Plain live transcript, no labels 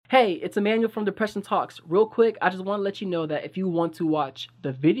Hey, it's Emmanuel from Depression Talks. Real quick, I just want to let you know that if you want to watch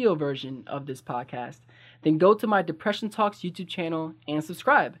the video version of this podcast, then go to my Depression Talks YouTube channel and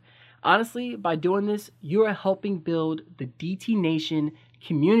subscribe. Honestly, by doing this, you are helping build the DT Nation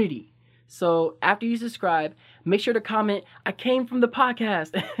community. So after you subscribe, make sure to comment, "I came from the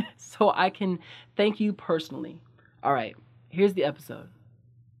podcast," so I can thank you personally. All right, here's the episode.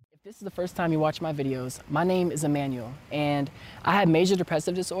 If this is the first time you watch my videos, my name is Emmanuel, and I have major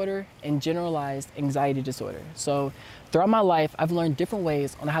depressive disorder and generalized anxiety disorder. So throughout my life, I've learned different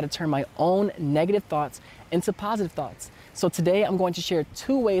ways on how to turn my own negative thoughts into positive thoughts. So today I'm going to share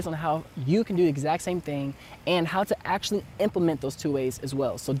 2 ways on how you can do the exact same thing and how to actually implement those 2 ways as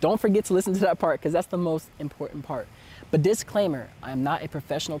well. So don't forget to listen to that part because that's the most important part. But disclaimer, I'm not a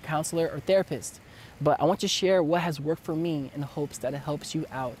professional counselor or therapist, but I want to share what has worked for me in hopes that it helps you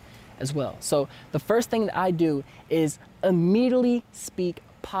out as well. So the first thing that I do is immediately speak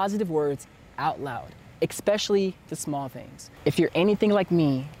positive words out loud, especially the small things. If you're anything like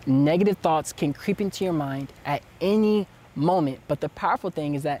me, negative thoughts can creep into your mind at any moment, but the powerful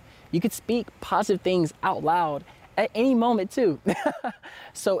thing is that you could speak positive things out loud at any moment too.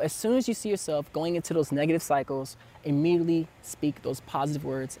 So as soon as you see yourself going into those negative cycles, immediately speak those positive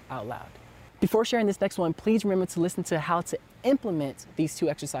words out loud. Before sharing this next one, please remember to listen to how to implement these 2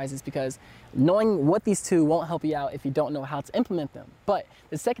 exercises, because knowing what these 2 won't help you out if you don't know how to implement them. But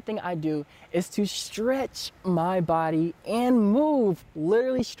the second thing I do is to stretch my body and move,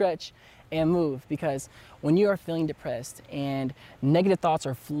 literally stretch and move, because when you are feeling depressed and negative thoughts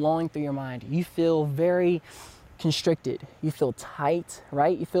are flowing through your mind, you feel very constricted. You feel tight,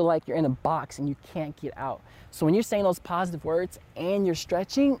 right? You feel like you're in a box and you can't get out. So when you're saying those positive words and you're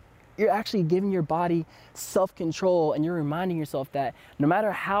stretching, you're actually giving your body self-control, and you're reminding yourself that no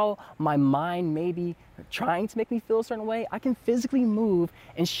matter how my mind may be trying to make me feel a certain way, I can physically move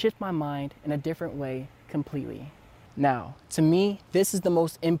and shift my mind in a different way completely. Now, to me, this is the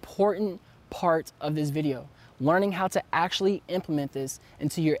most important part of this video, learning how to actually implement this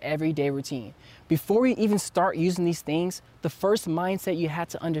into your everyday routine. Before you even start using these things, the first mindset you have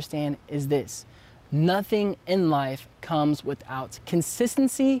to understand is this: nothing in life comes without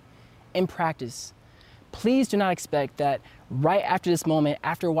consistency and practice. Please do not expect that right after this moment,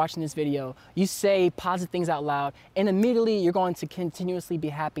 after watching this video, you say positive things out loud and immediately you're going to continuously be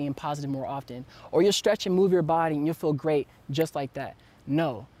happy and positive more often. Or you'll stretch and move your body and you'll feel great just like that.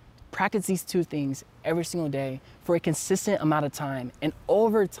 No, practice these 2 things every single day for a consistent amount of time, and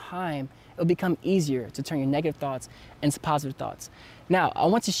over time, it'll become easier to turn your negative thoughts into positive thoughts. Now, I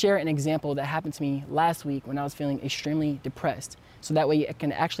want to share an example that happened to me last week when I was feeling extremely depressed, so that way you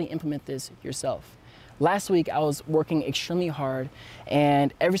can actually implement this yourself. Last week, I was working extremely hard,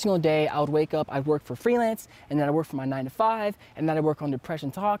 and every single day I would wake up, I'd work for freelance, and then I work for my 9 to 5, and then I work on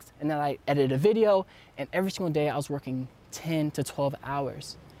Depression Talks, and then I edit a video, and every single day I was working 10 to 12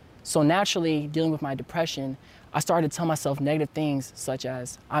 hours. So naturally, dealing with my depression, I started to tell myself negative things such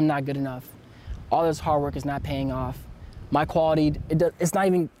as, I'm not good enough, all this hard work is not paying off, my quality, it's not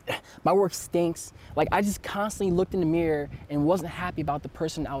even, my work stinks. Like, I just constantly looked in the mirror and wasn't happy about the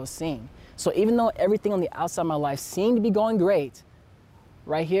person I was seeing. So even though everything on the outside of my life seemed to be going great,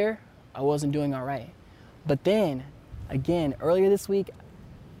 right here, I wasn't doing all right. But then, again, earlier this week,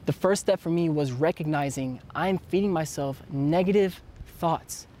 the first step for me was recognizing I'm feeding myself negative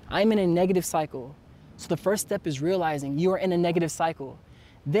thoughts. I'm in a negative cycle. So the first step is realizing you are in a negative cycle.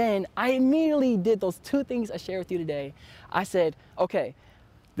 Then I immediately did those 2 things I shared with you today. I said, okay,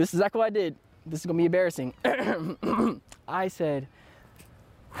 this is exactly what I did. This is gonna be embarrassing. I said,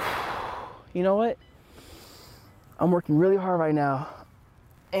 you know what? I'm working really hard right now,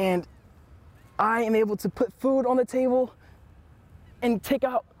 and I am able to put food on the table and take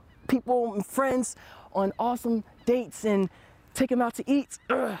out people and friends on awesome dates and take them out to eat.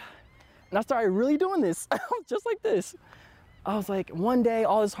 And I started really doing this, just like this. I was like, one day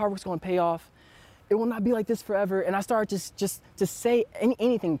all this hard work's gonna pay off. It will not be like this forever. And I started just to say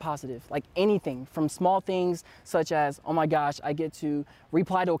anything positive, like anything, from small things such as, oh my gosh, I get to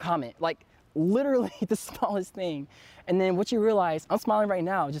reply to a comment, like literally the smallest thing. And then what you realize, I'm smiling right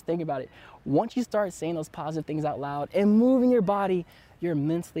now, just thinking about it. Once you start saying those positive things out loud and moving your body, you're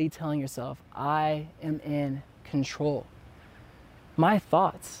mentally telling yourself, I am in control. My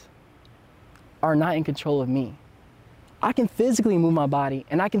thoughts are not in control of me. I can physically move my body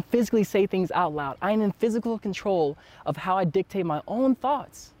and I can physically say things out loud. I am in physical control of how I dictate my own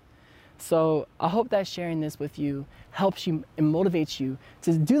thoughts. So I hope that sharing this with you helps you and motivates you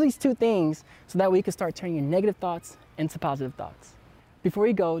to do these 2 things so that we can start turning your negative thoughts into positive thoughts. Before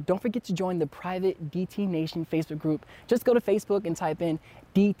you go, don't forget to join the private DT Nation Facebook group. Just go to Facebook and type in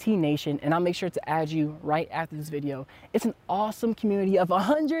DT Nation, and I'll make sure to add you right after this video. It's an awesome community of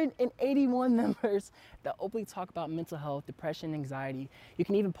 181 members that openly talk about mental health, depression, anxiety. You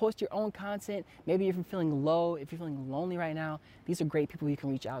can even post your own content. Maybe if you're feeling low, if you're feeling lonely right now, these are great people you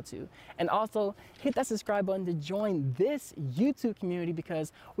can reach out to. And also hit that subscribe button to join this YouTube community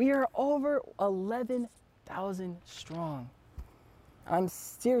because we are over 11,000 strong. I'm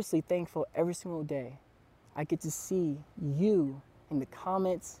seriously thankful every single day. I get to see you in the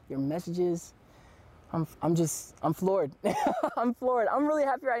comments, your messages. I'm floored. I'm floored. I'm really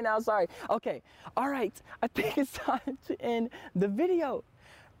happy right now. Sorry. Okay. All right. I think it's time to end the video.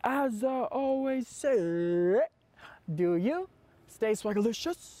 As I always say, do you stay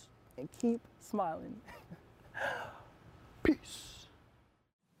swagalicious and keep smiling. Peace.